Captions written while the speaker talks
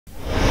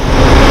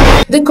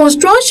The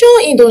construction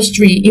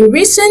industry in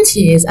recent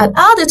years had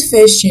had its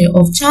fair share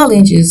of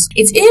challenges.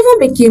 It even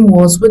became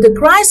worse with the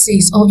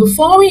crisis of the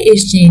foreign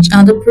exchange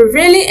and the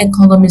prevailing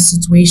economic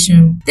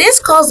situation. This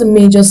caused a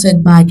major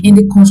setback in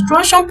the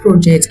construction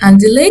project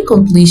and delayed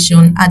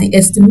completion at the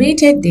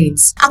estimated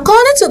dates.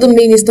 According to the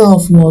Minister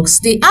of Works,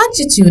 the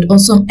attitude of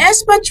some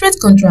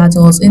expatriate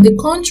contractors in the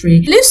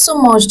country leaves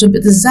so much to be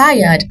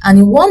desired, and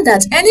he warned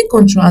that any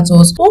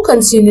contractors who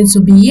continue to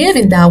behave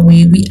in that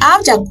way will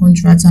have their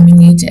contract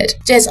terminated.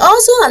 There is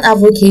also an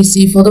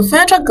advocacy for the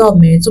federal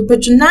government to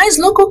patronize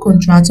local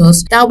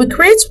contractors that will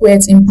create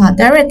wealth impact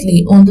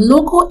directly on the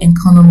local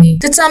economy.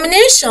 The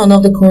termination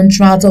of the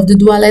contract of the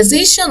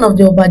dualization of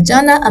the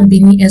Obajana and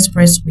Benin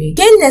Expressway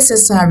became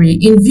necessary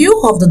in view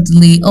of the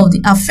delay of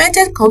the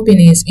affected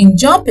companies in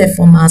job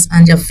performance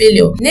and their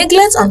failure,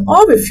 neglect and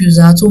or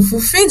refusal to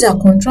fulfill their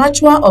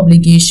contractual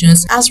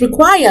obligations as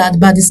required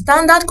by the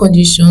standard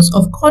conditions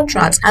of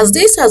contracts, as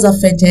this has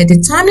affected the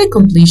timely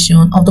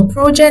completion of the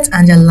project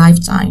and their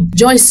lifetime.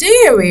 Joyce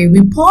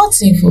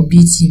reporting for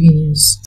BTV News.